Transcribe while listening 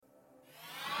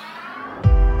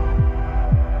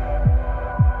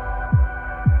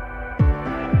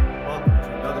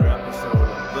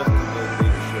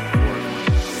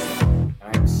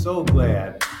so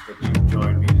glad that you've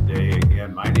joined me today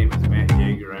again. My name is Matt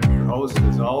Yeager. I'm your host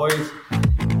as always.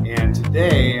 And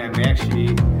today I'm actually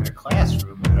in a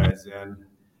classroom that I was in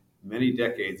many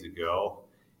decades ago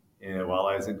while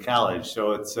I was in college.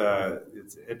 So it's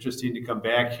interesting to come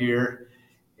back here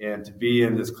and to be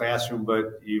in this classroom.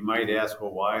 But you might ask,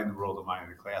 well, why in the world am I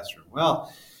in a classroom?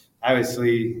 Well,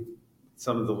 obviously,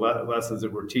 some of the lessons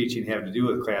that we're teaching have to do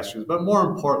with classrooms. But more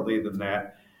importantly than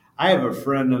that, I have a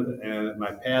friend,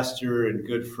 my pastor and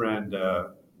good friend,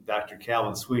 Dr.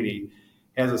 Calvin Sweeney,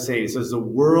 has a saying. He says, "The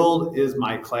world is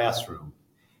my classroom."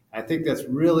 I think that's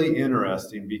really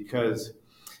interesting because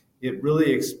it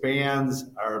really expands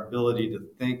our ability to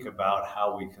think about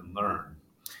how we can learn.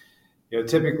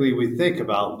 Typically we think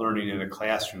about learning in a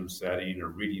classroom setting or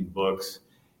reading books,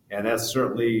 and that's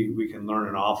certainly, we can learn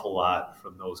an awful lot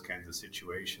from those kinds of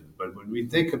situations. But when we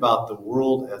think about the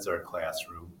world as our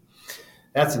classroom,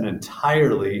 that's an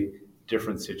entirely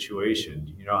different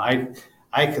situation.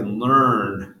 I can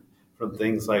learn from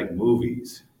things like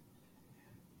movies.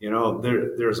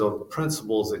 There's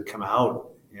principles that come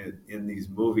out in these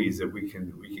movies that we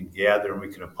can gather and we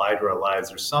can apply to our lives.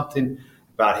 There's something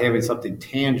about having something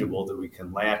tangible that we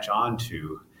can latch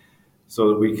onto so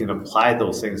that we can apply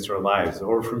those things to our lives,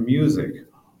 or from music,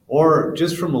 or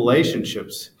just from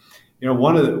relationships.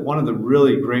 One of the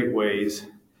really great ways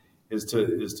is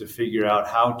to figure out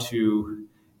how to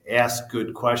ask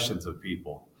good questions of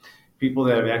people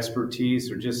that have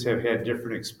expertise or just have had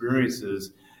different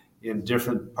experiences in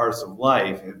different parts of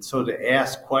life. And so to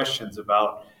ask questions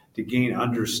to gain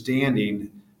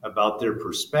understanding about their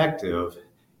perspective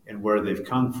and where they've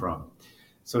come from.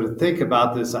 So to think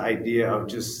about this idea of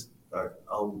just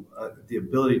the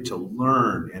ability to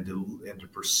learn and to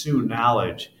pursue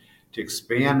knowledge, to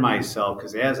expand myself,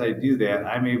 because as I do that,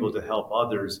 I'm able to help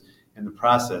others in the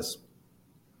process.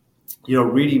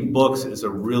 Reading books is a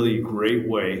really great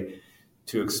way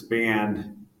to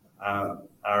expand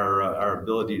our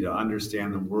ability to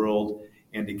understand the world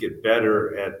and to get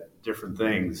better at different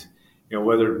things.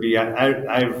 Whether it be,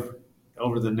 I've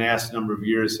over the last number of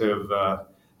years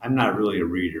I'm not really a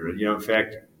reader. In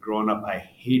fact, growing up, I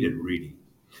hated reading.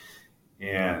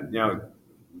 And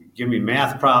give me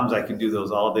math problems, I can do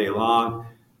those all day long.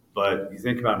 But you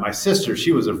think about my sister,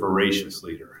 she was a voracious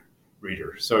reader.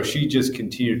 So she just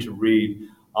continued to read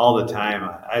all the time.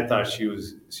 I thought she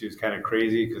was kind of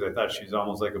crazy because I thought she was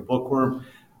almost like a bookworm.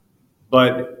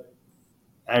 But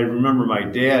I remember my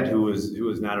dad, who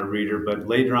was not a reader, but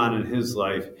later on in his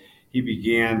life, he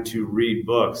began to read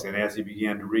books. And as he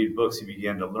began to read books, he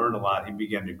began to learn a lot. He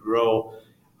began to grow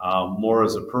more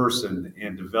as a person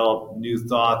and develop new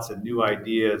thoughts and new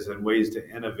ideas and ways to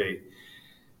innovate.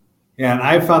 And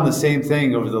I found the same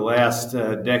thing over the last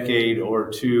decade or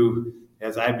two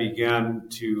as I began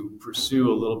to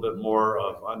pursue a little bit more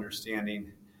of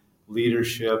understanding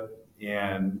leadership,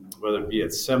 and whether it be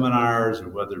at seminars or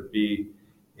whether it be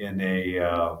in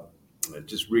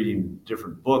just reading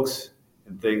different books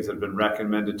and things that have been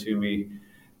recommended to me,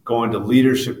 going to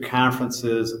leadership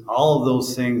conferences. All of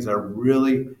those things are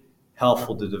really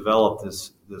helpful to develop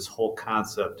this whole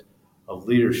concept of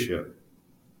leadership.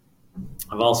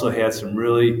 I've also had some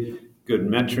really good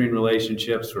mentoring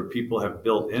relationships where people have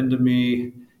built into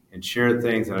me and shared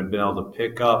things that I've been able to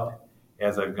pick up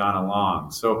as I've gone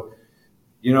along. So,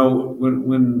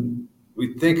 when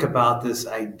we think about this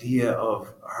idea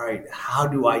of, all right, how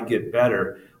do I get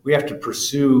better? We have to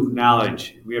pursue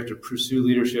knowledge. We have to pursue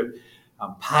leadership.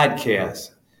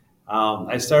 Podcasts.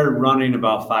 I started running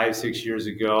about 5-6 years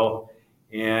ago,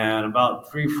 and about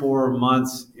 3-4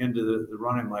 months into the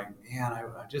running, I'm like, man,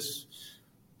 I just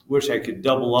wish I could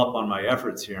double up on my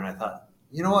efforts here. And I thought,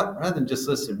 you know what? Rather than just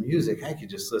listen to music, I could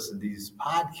just listen to these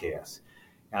podcasts,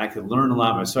 and I could learn a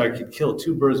lot more. So I could kill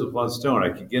two birds with one stone. I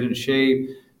could get in shape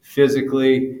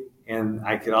physically, and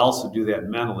I could also do that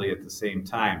mentally at the same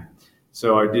time.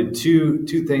 So I did two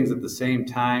things at the same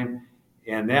time,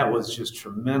 and that was just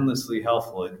tremendously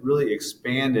helpful. It really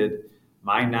expanded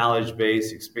my knowledge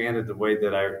base, expanded the way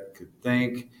that I could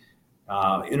think,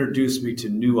 introduced me to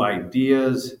new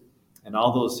ideas, and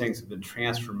all those things have been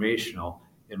transformational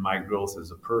in my growth as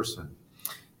a person.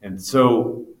 And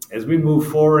so as we move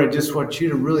forward, I just want you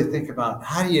to really think about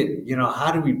how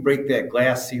do we break that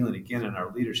glass ceiling again in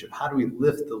our leadership? How do we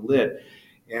lift the lid?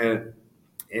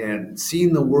 And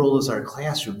seeing the world as our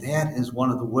classroom, that is one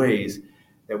of the ways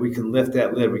that we can lift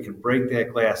that lid. We can break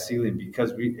that glass ceiling,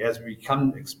 because as we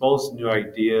become exposed to new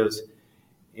ideas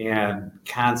and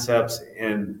concepts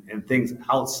and things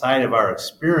outside of our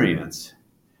experience,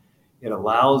 it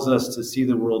allows us to see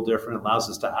the world different, it allows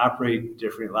us to operate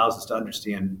different, it allows us to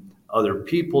understand other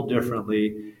people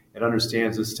differently, it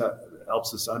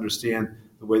helps us understand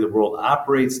the way the world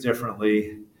operates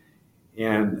differently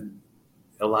and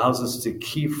allows us to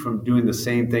keep from doing the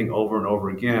same thing over and over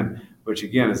again, which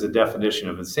again is the definition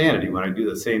of insanity. When I do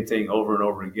the same thing over and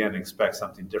over again and expect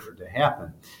something different to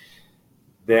happen.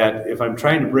 That if I'm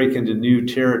trying to break into new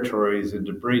territories and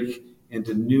to break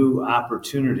into new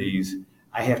opportunities,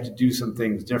 I have to do some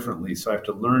things differently. So I have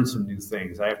to learn some new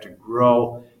things. I have to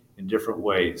grow in different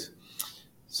ways.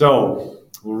 So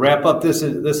we'll wrap up this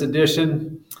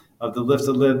edition of the Lift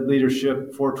the Lid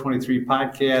Leadership 423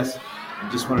 podcast.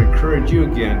 And just want to encourage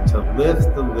you again to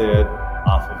lift the lid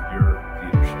off of your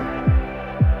leadership.